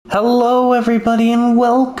Hello everybody and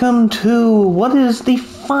welcome to what is the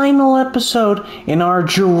final episode in our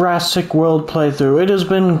Jurassic World playthrough. It has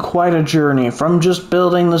been quite a journey from just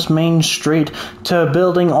building this main street to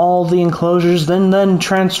building all the enclosures, then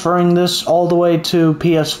transferring this all the way to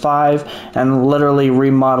PS5 and literally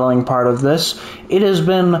remodeling part of this. It has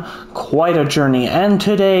been quite a journey, and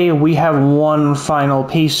today we have one final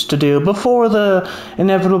piece to do before the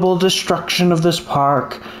inevitable destruction of this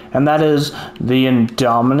park. And that is the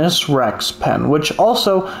Indominus Rex pen, which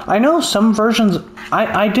also, I know some versions,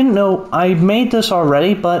 I didn't know, I made this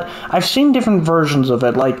already, but I've seen different versions of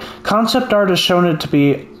it. Like, concept art has shown it to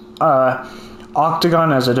be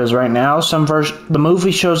octagon as it is right now. The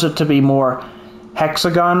movie shows it to be more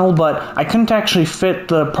hexagonal, but I couldn't actually fit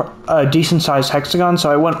the decent sized hexagon,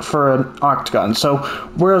 so I went for an octagon. So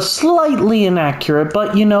we're slightly inaccurate,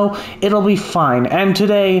 but you know, it'll be fine. And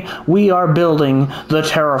today we are building the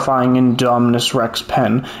terrifying Indominus Rex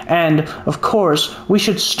pen. And of course, we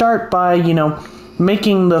should start by,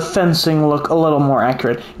 making the fencing look a little more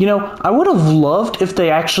accurate. I would have loved if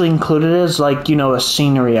they actually included it as like, a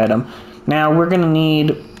scenery item. Now we're gonna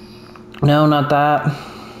need, no, not that.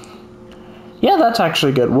 Yeah, that's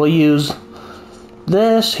actually good. We'll use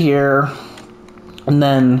this here, and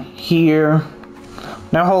then here.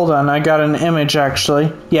 Now hold on, I got an image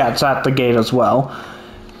actually. Yeah, it's at the gate as well.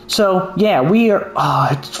 So, yeah,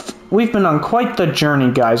 we've been on quite the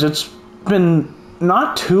journey, guys. It's been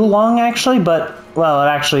not too long actually, but, well, it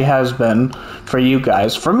actually has been for you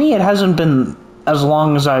guys. For me, it hasn't been as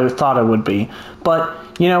long as I thought it would be. But,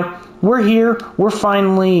 we're here, we're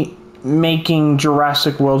finally making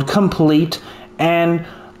Jurassic World complete, and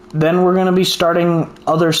then we're going to be starting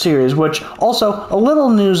other series, which also a little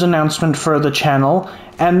news announcement for the channel,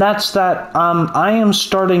 and that's that I am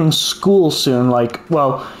starting school soon,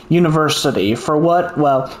 university. For what?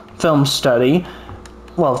 Well, film study,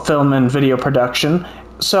 film and video production.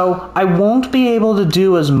 So I won't be able to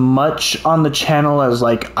do as much on the channel as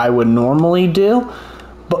I would normally do,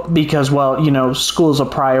 but because, school's a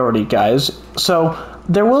priority, guys. So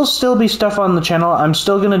there will still be stuff on the channel. I'm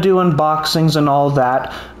still going to do unboxings and all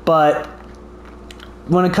that, but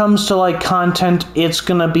when it comes to content, it's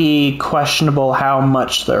going to be questionable how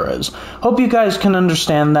much there is. Hope you guys can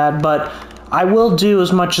understand that, but I will do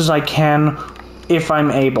as much as I can if I'm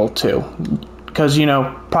able to, because,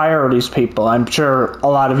 priorities, people. I'm sure a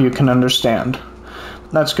lot of you can understand.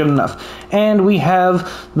 That's good enough. And we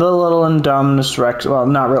have the little Indominus Rex. Well,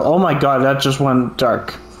 not real. Oh my god, that just went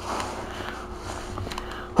dark.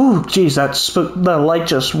 Ooh, geez, the light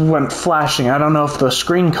just went flashing. I don't know if the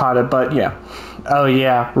screen caught it, but yeah. Oh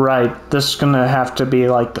yeah, right. This is gonna have to be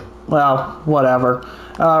whatever.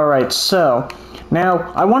 Alright, so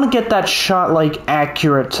now I want to get that shot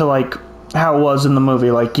accurate to how it was in the movie.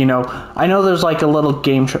 I know there's a little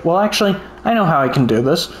game trick. Well, actually, I know how I can do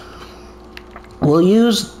this. We'll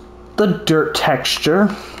use the dirt texture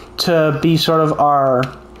to be sort of our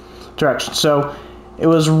direction. So it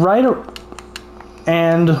was right,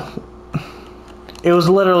 and it was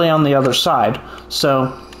literally on the other side.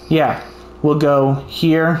 So yeah, we'll go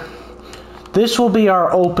here. This will be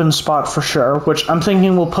our open spot for sure, which I'm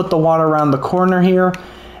thinking we'll put the water around the corner here,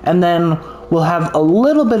 and then we'll have a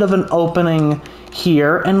little bit of an opening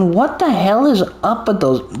here. And what the hell is up with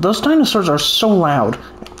those dinosaurs are so loud.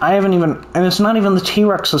 And it's not even the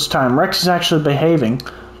T-Rex this time. Rex is actually behaving.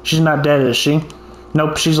 She's not dead, is she?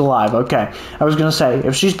 Nope, she's alive. Okay. I was gonna say,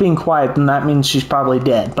 if she's being quiet, then that means she's probably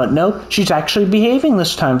dead. But nope, she's actually behaving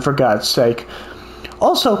this time, for God's sake.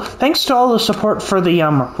 Also, thanks to all the support for the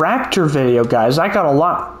Raptor video, guys. That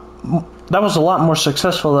was a lot more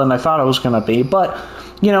successful than I thought it was gonna be. But,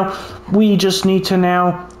 we just need to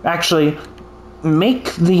now actually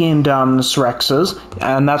make the Indominus Rexes,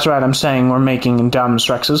 and that's right, I'm saying we're making Indominus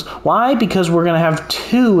Rexes. Why? Because we're going to have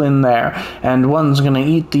two in there, and one's going to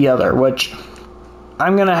eat the other, which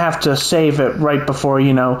I'm going to have to save it right before,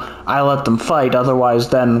 I let them fight. Otherwise,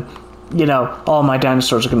 then, all my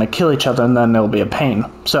dinosaurs are going to kill each other, and then it'll be a pain.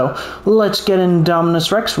 So, let's get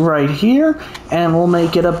Indominus Rex right here, and we'll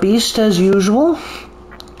make it a beast as usual.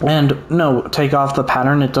 And, no, take off the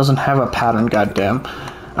pattern. It doesn't have a pattern, goddamn.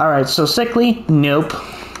 Alright, so sickly? Nope.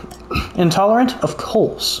 Intolerant? Of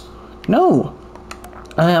course. No.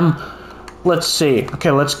 Let's see.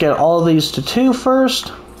 Okay, let's get all these to 2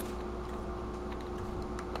 first.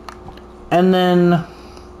 And then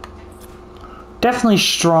definitely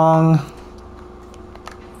strong.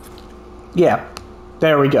 Yeah,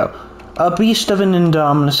 there we go. A beast of an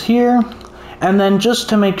Indominus here. And then just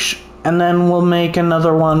to make and then we'll make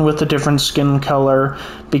another one with a different skin color,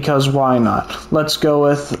 because why not? Let's go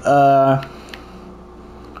with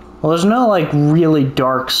Well, there's no, like, really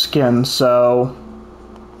dark skin, so...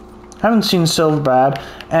 Haven't seen Silverbad,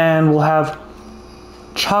 and we'll have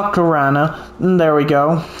Chakarana, and there we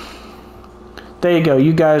go. There you go,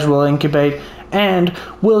 you guys will incubate, and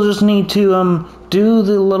we'll just need to, do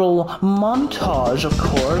the little montage, of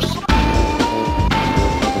course.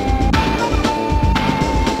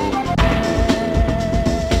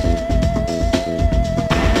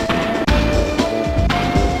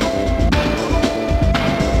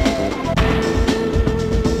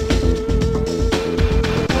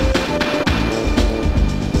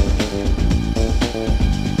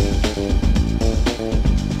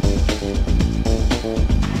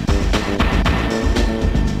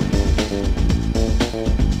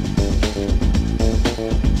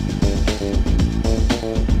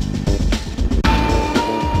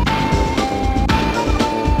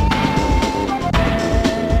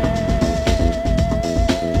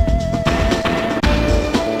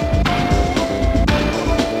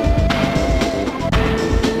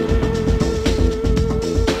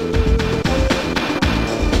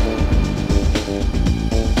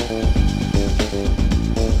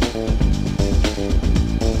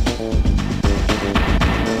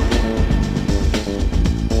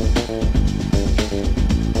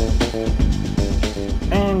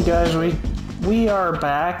 Guys, we are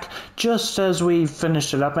back just as we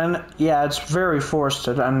finished it up, and yeah, it's very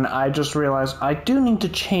forested, and I just realized I do need to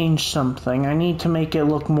change something. I need to make it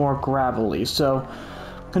look more gravelly, so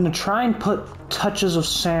I'm gonna try and put touches of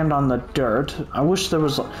sand on the dirt. I wish there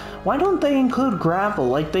was... Why don't they include gravel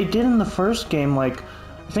like they did in the first game? Like,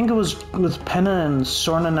 I think it was with Penna and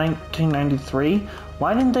Sorna 1993.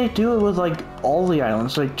 Why didn't they do it with, like, all the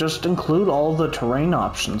islands? Like, just include all the terrain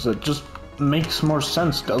options. It just makes more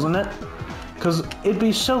sense, doesn't it? Because it'd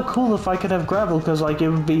be so cool if I could have gravel, because, like, it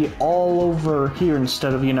would be all over here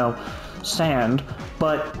instead of, you know, sand.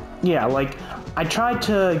 But, yeah, like, I tried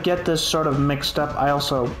to get this sort of mixed up. I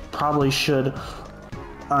also probably should,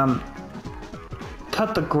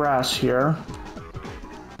 cut the grass here.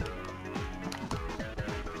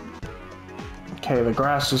 Okay, the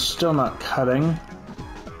grass is still not cutting.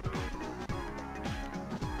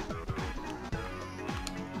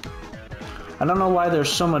 I don't know why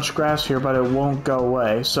there's so much grass here, but it won't go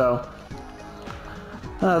away, so...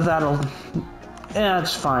 that'll... Yeah,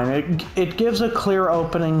 it's fine. It gives a clear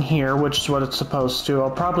opening here, which is what it's supposed to.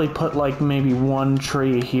 I'll probably put, like, maybe one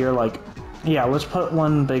tree here, like... Yeah, let's put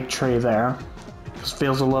one big tree there. This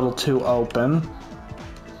feels a little too open.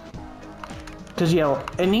 Because, yeah,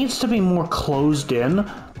 it needs to be more closed in,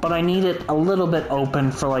 but I need it a little bit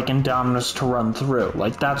open for, like, Indominus to run through.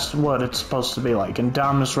 Like, that's what it's supposed to be like.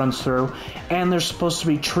 Indominus runs through, and there's supposed to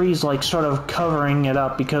be trees, like, sort of covering it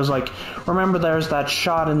up, because, like, remember there's that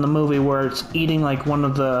shot in the movie where it's eating, like, one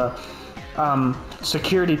of the,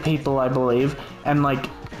 security people, I believe, and, like,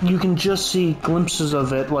 you can just see glimpses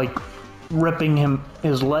of it, like, ripping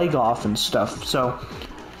his leg off and stuff, so...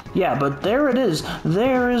 Yeah, but there it is.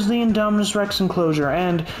 There is the Indominus Rex enclosure,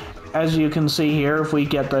 and... As you can see here, if we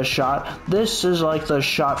get the shot, this is like the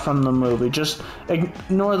shot from the movie. Just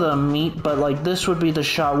ignore the meat, but like this would be the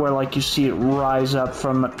shot where like you see it rise up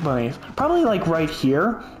from beneath. Probably like right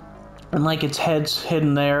here, and like its head's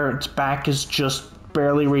hidden there, its back is just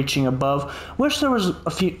barely reaching above. Wish there was a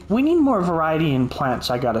few... We need more variety in plants,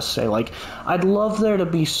 I gotta say. Like, I'd love there to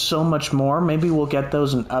be so much more. Maybe we'll get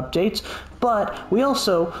those in updates, but we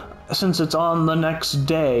also... Since it's on the next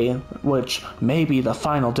day, which may be the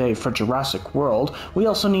final day for Jurassic World, we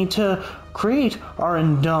also need to create our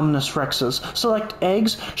Indominus Rexes. Select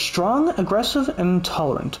eggs, strong, aggressive, and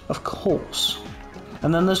tolerant, of course.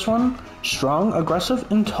 And then this one, strong, aggressive,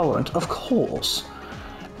 intolerant, of course.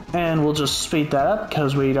 And we'll just speed that up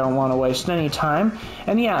because we don't want to waste any time.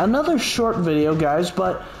 And yeah, another short video, guys,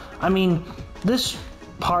 but I mean, this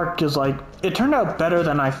park is like, it turned out better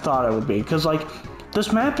than I thought it would be, because like,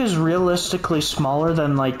 this map is realistically smaller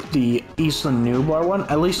than, like, the Isla Nublar one,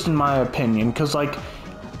 at least in my opinion, because, like,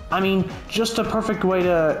 I mean, just a perfect way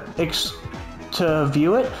to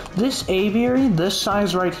view it, this aviary, this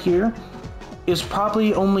size right here, is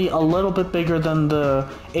probably only a little bit bigger than the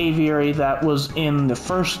aviary that was in the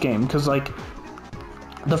first game, because, like,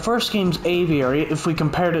 the first game's aviary, if we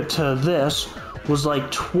compared it to this, was, like,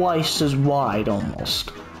 twice as wide,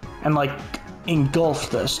 almost, and, like, engulfed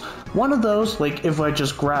this. One of those, like, if I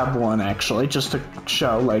just grab one, actually, just to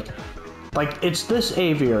show, like, it's this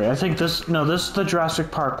aviary. I think this, no, this is the Jurassic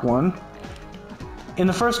Park one. In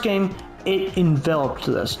the first game, it enveloped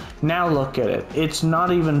this. Now look at it. It's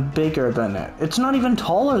not even bigger than it. It's not even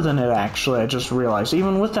taller than it, actually, I just realized,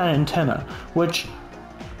 even with that antenna, which,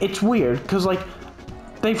 it's weird, because, like,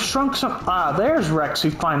 they've shrunk some... Ah, there's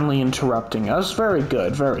Rexy finally interrupting us. Very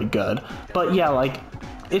good, very good. But yeah, like,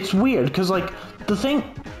 it's weird, because, like, the thing...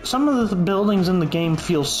 Some of the buildings in the game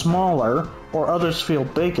feel smaller, or others feel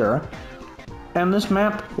bigger. And this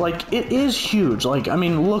map, like, it is huge. Like, I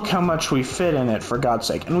mean, look how much we fit in it, for God's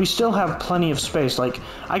sake. And we still have plenty of space. Like,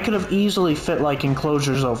 I could have easily fit, like,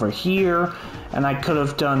 enclosures over here, and I could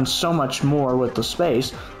have done so much more with the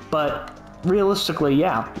space. But realistically,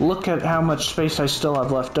 yeah, look at how much space I still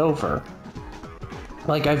have left over.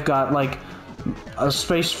 Like, I've got, like, a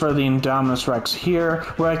space for the Indominus Rex here,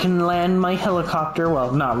 where I can land my helicopter.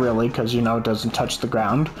 Well, not really, because, you know, it doesn't touch the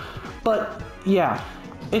ground. But, yeah,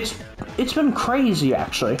 it's been crazy,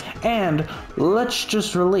 actually. And let's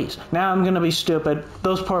just release. Now I'm gonna be stupid.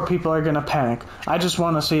 Those poor people are gonna panic. I just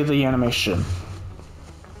want to see the animation.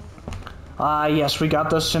 Ah, yes, we got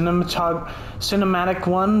the cinematic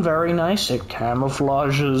one. Very nice. It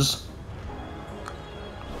camouflages.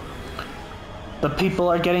 The people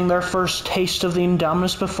are getting their first taste of the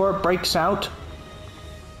Indominus before it breaks out.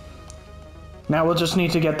 Now we'll just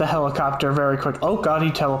need to get the helicopter very quick. Oh god, he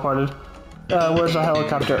teleported. Where's the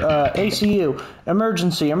helicopter? ACU.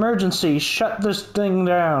 Emergency, emergency. Shut this thing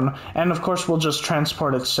down. And of course we'll just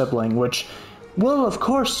transport its sibling, which will of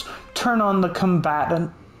course turn on the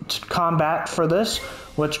combat for this,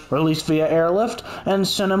 which released via airlift, and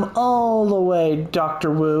send him all the way,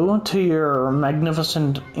 Dr. Wu, to your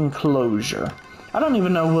magnificent enclosure. I don't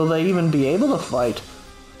even know, will they even be able to fight?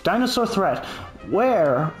 Dinosaur threat.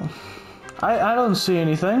 Where? I don't see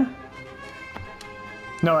anything.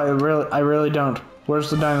 No, I really don't. Where's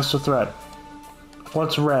the dinosaur threat?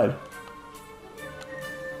 What's red?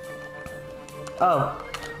 Oh.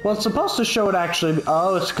 Well, it's supposed to show it actually...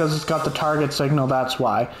 Oh, it's because it's got the target signal, that's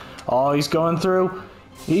why. Oh, he's going through.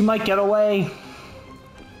 He might get away.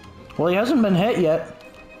 Well, he hasn't been hit yet.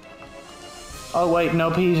 Oh, wait,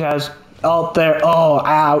 nope, he has. Oh, there. Oh,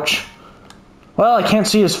 ouch. Well, I can't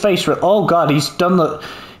see his face. Oh, God, he's done the...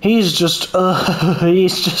 He's just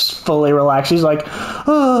fully relaxed. He's like,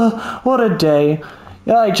 what a day.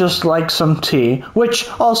 I just like some tea. Which,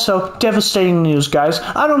 also, devastating news, guys.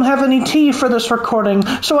 I don't have any tea for this recording,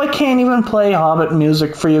 so I can't even play Hobbit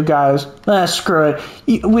music for you guys. Ah, screw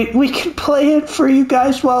it. We can play it for you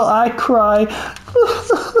guys while I cry.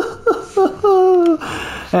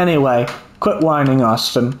 Anyway, quit whining,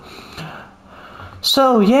 Austin.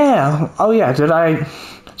 So, yeah. Oh, yeah,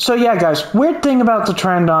 So yeah, guys, weird thing about the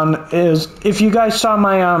Trandon is, if you guys saw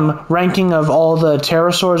my ranking of all the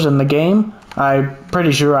pterosaurs in the game, I'm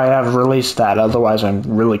pretty sure I have released that, otherwise I'm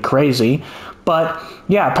really crazy. But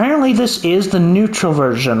yeah, apparently this is the neutral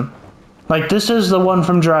version. Like, this is the one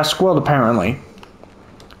from Jurassic World, apparently.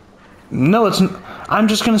 No, I'm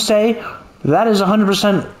just gonna say, that is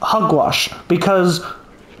 100% hogwash, because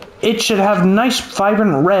it should have nice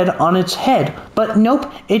vibrant red on its head, but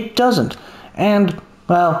nope, it doesn't. And...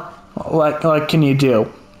 well, what can you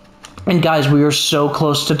do? And guys, we are so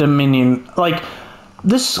close to Dominion. Like,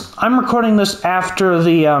 this, I'm recording this after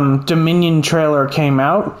the Dominion trailer came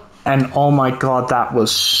out, and oh my god, that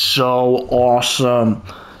was so awesome.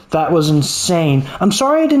 That was insane. I'm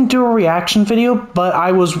sorry I didn't do a reaction video, but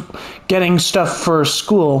I was getting stuff for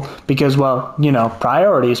school because, well, you know,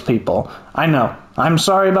 priorities, people. I know. I'm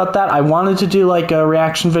sorry about that. I wanted to do, like, a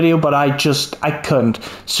reaction video, but I couldn't.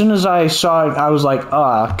 As soon as I saw it, I was like,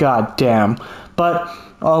 oh, god damn. But,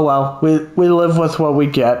 oh well, we live with what we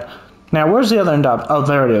get. Now, where's the other Indominus? Oh,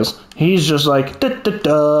 there it is. He's just like,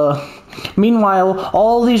 da-da-da. Meanwhile,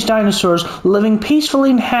 all these dinosaurs living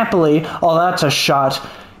peacefully and happily. Oh, that's a shot.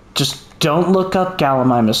 Just don't look up,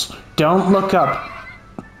 Gallimimus. Don't look up.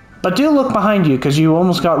 But do look behind you, because you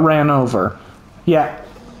almost got ran over. Yeah.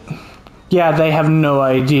 Yeah, they have no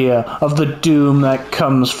idea of the doom that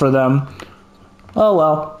comes for them. Oh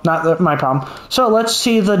well, not my problem. So let's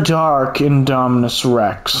see the dark Indominus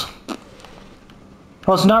Rex.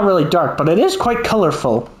 Well, it's not really dark, but it is quite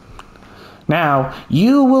colorful. Now,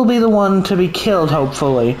 you will be the one to be killed,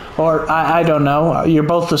 hopefully. Or, I don't know. You're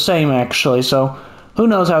both the same, actually, so who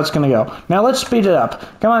knows how it's going to go. Now, let's speed it up.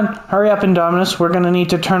 Come on, hurry up, Indominus. We're going to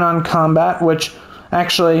need to turn on combat, which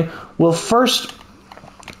actually will first...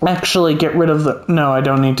 actually get rid of the... No, I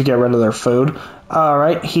don't need to get rid of their food.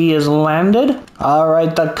 Alright, he is landed.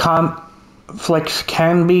 Alright, the conflict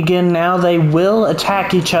can begin now. They will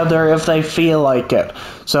attack each other if they feel like it.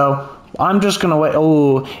 So, I'm just gonna wait.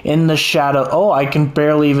 Oh, in the shadow. Oh, I can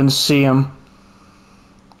barely even see him.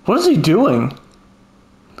 What is he doing?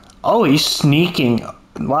 Oh, he's sneaking.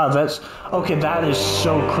 Wow, that's... okay, that is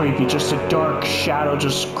so creepy. Just a dark shadow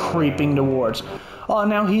just creeping towards... Oh,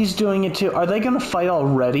 now he's doing it too. Are they gonna fight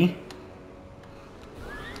already?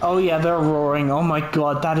 Oh yeah, they're roaring. Oh my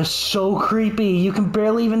god, that is so creepy. You can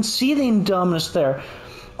barely even see the Indominus there.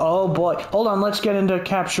 Oh boy. Hold on, let's get into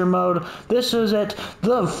capture mode. This is it.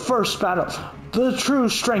 The first battle. The true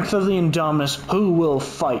strength of the Indominus. Who will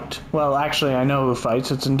fight? Well, actually, I know who fights.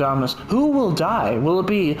 It's Indominus. Who will die? Will it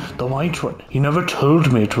be the white one? You never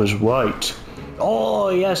told me it was white. Oh,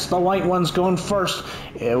 yes, the white one's going first.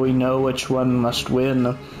 Yeah, we know which one must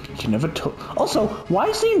win. You never told... Also, why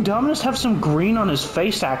does the Indominus have some green on his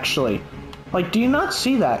face, actually? Like, do you not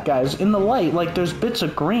see that, guys? In the light, like, there's bits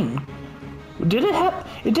of green. Did it have...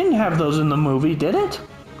 It didn't have those in the movie, did it?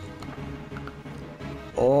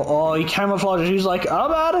 Oh, he camouflages. He's like,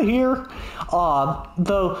 I'm out of here.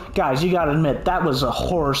 Though, guys, you gotta admit, that was a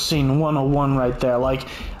horror scene 101 right there. Like,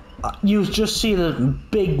 you just see the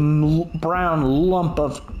big brown lump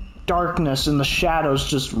of darkness and the shadows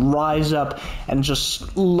just rise up and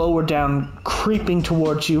just lower down, creeping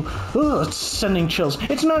towards you. Ugh, it's sending chills.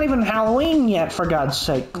 It's not even Halloween yet, for God's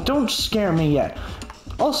sake. Don't scare me yet.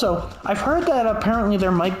 Also, I've heard that apparently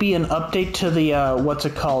there might be an update to the, what's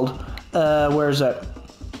it called? Where is it?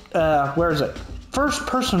 First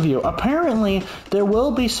person view. Apparently, there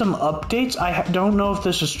will be some updates. I don't know if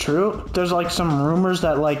this is true. There's like some rumors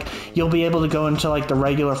that like you'll be able to go into like the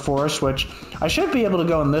regular forest, which I should be able to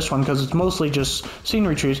go in this one because it's mostly just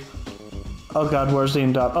scenery trees. Oh god, where's the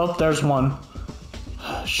Indominus? Oh, there's one.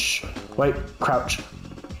 Shh. Wait, crouch.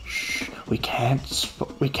 Shh. We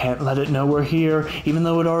can't let it know we're here, even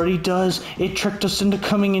though it already does. It tricked us into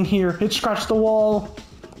coming in here. It scratched the wall.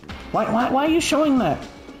 Why are you showing that?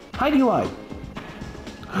 Hide you hide.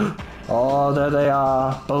 Oh, there they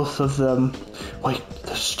are, both of them. Wait,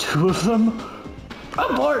 there's two of them?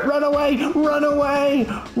 Abort! Run away! Run away!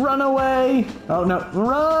 Run away! Oh no,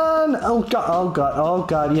 run! Oh god, oh god, oh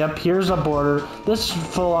god, yep, here's a border. This is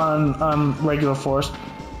full on, regular forest.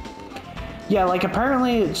 Yeah, like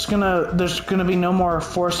apparently there's gonna be no more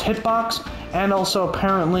forest hitbox, and also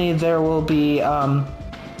apparently there will be,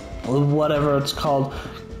 whatever it's called.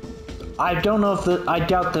 I don't know if I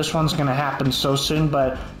doubt this one's gonna happen so soon,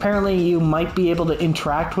 but apparently you might be able to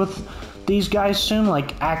interact with these guys soon.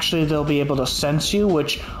 Like, actually they'll be able to sense you,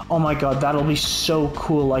 which, oh my god, that'll be so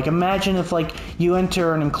cool. Like, imagine if, like, you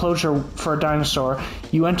enter an enclosure for a dinosaur,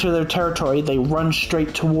 you enter their territory, they run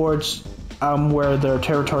straight towards where their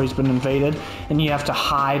territory's been invaded, and you have to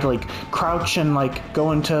hide, like, crouch and, like,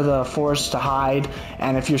 go into the forest to hide,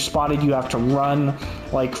 and if you're spotted, you have to run.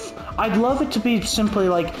 Like, I'd love it to be simply,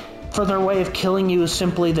 like, for their way of killing you is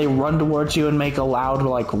simply they run towards you and make a loud,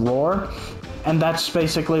 like, roar. And that's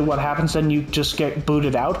basically what happens, then you just get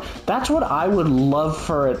booted out. That's what I would love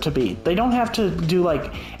for it to be. They don't have to do,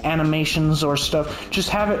 like, animations or stuff. Just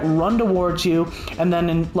have it run towards you, and then,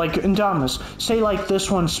 in Indominus, say, like, this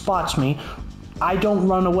one spots me. I don't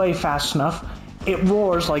run away fast enough. It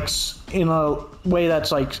roars, like, in a way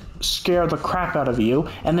that's, like, scare the crap out of you,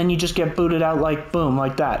 and then you just get booted out, like, boom,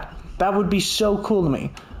 like that. That would be so cool to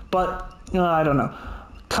me. But, I don't know.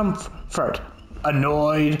 Comfort.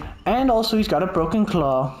 Annoyed. And also he's got a broken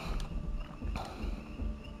claw.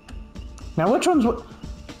 Now which one's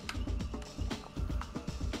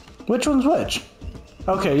which one's which?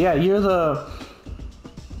 Okay, yeah,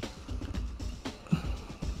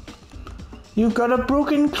 you've got a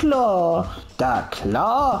broken claw. That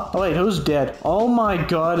claw? Oh wait, who's dead? Oh my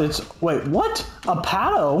god, wait, what? A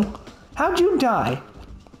pato? How'd you die?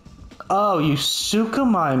 Oh, you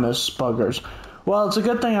Suchomimus buggers. Well, it's a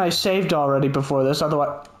good thing I saved already before this,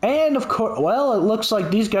 otherwise... And, of course, well, it looks like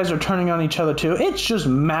these guys are turning on each other, too. It's just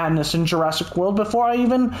madness in Jurassic World before I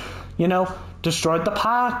even, destroyed the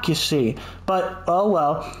park, you see. But, oh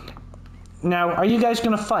well. Now, are you guys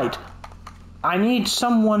gonna fight? I need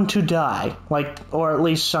someone to die, or at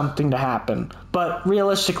least something to happen. But,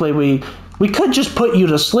 realistically, we could just put you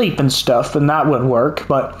to sleep and stuff, and that would work,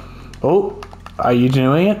 but... Oh, are you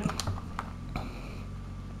doing it?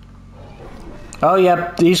 Oh,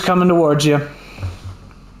 yep, he's coming towards you.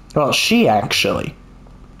 Well, she actually.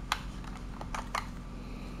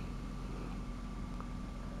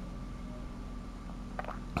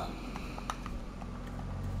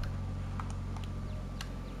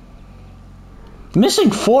 Missing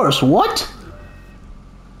force, what?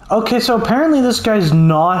 Okay, so apparently this guy's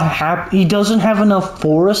not happy. He doesn't have enough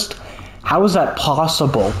forest. How is that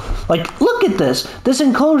possible? Like, look at this. This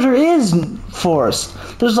enclosure is forest.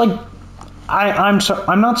 There's like... I'm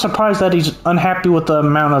not surprised that he's unhappy with the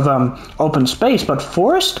amount of open space, but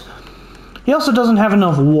forest? He also doesn't have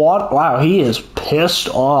enough water. Wow, he is pissed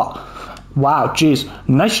off. Wow, geez,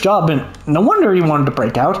 nice job. And no wonder he wanted to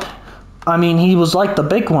break out. I mean, he was like the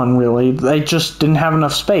big one, really. They just didn't have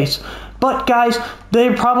enough space. But guys,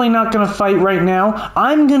 they're probably not going to fight right now.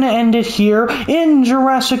 I'm going to end it here in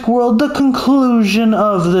Jurassic World, the conclusion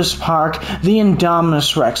of this park, the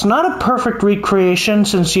Indominus Rex. Not a perfect recreation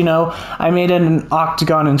since, you know, I made it an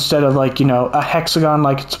octagon instead of, like, you know, a hexagon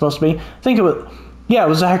like it's supposed to be. I think it was... Yeah, it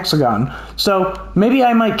was a hexagon. So maybe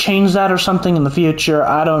I might change that or something in the future.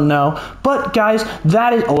 I don't know. But guys,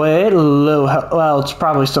 that is... Wait, well, it's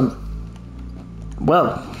probably some...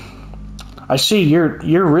 Well, I see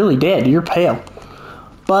you're really dead. You're pale.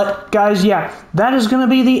 But guys, yeah, that is going to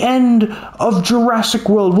be the end of Jurassic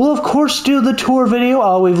World. We'll of course do the tour video.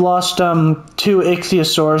 Oh, we've lost 2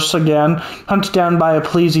 ichthyosaurs again, hunted down by a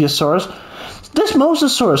plesiosaurus. This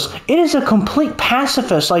Mosasaurus, it is a complete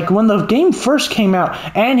pacifist, like when the game first came out,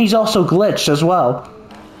 and he's also glitched as well.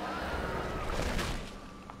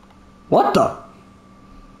 What the?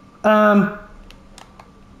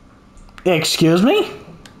 Excuse me?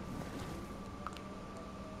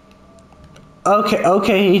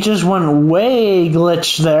 Okay, he just went way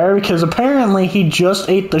glitched there, because apparently he just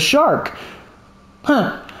ate the shark.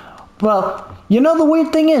 Huh. Well... You know, the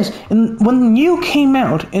weird thing is, when you came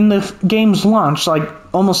out in the game's launch, like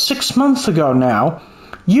almost 6 months ago now,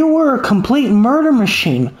 you were a complete murder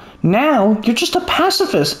machine. Now, you're just a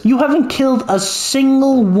pacifist. You haven't killed a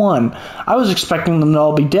single one. I was expecting them to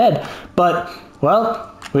all be dead, but,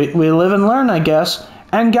 well, we live and learn, I guess.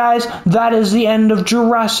 And guys, that is the end of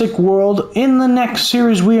Jurassic World. In the next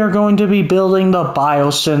series, we are going to be building the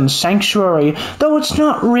Biosyn Sanctuary, though it's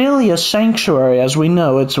not really a sanctuary, as we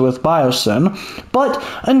know it's with Biosyn. But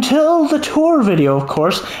until the tour video, of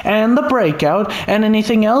course, and the breakout, and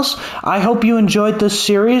anything else, I hope you enjoyed this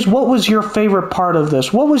series. What was your favorite part of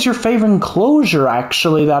this? What was your favorite enclosure,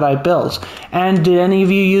 actually, that I built? And did any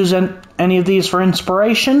of you use any of these for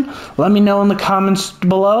inspiration? Let me know in the comments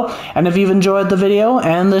below. And if you've enjoyed the video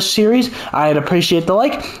and this series, I'd appreciate the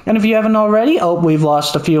like. And if you haven't already, oh, we've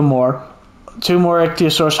lost a few more. 2 more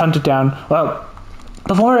ichthyosaurs hunted down. Well,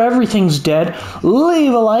 before everything's dead,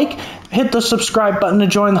 leave a like, hit the subscribe button to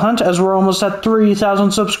join the hunt, as we're almost at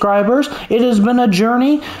 3,000 subscribers. It has been a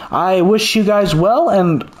journey. I wish you guys well,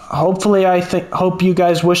 and hopefully hope you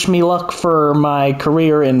guys wish me luck for my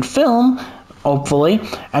career in film. Hopefully.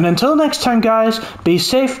 And until next time, guys, be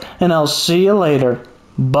safe, and I'll see you later.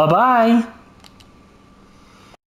 Bye-bye.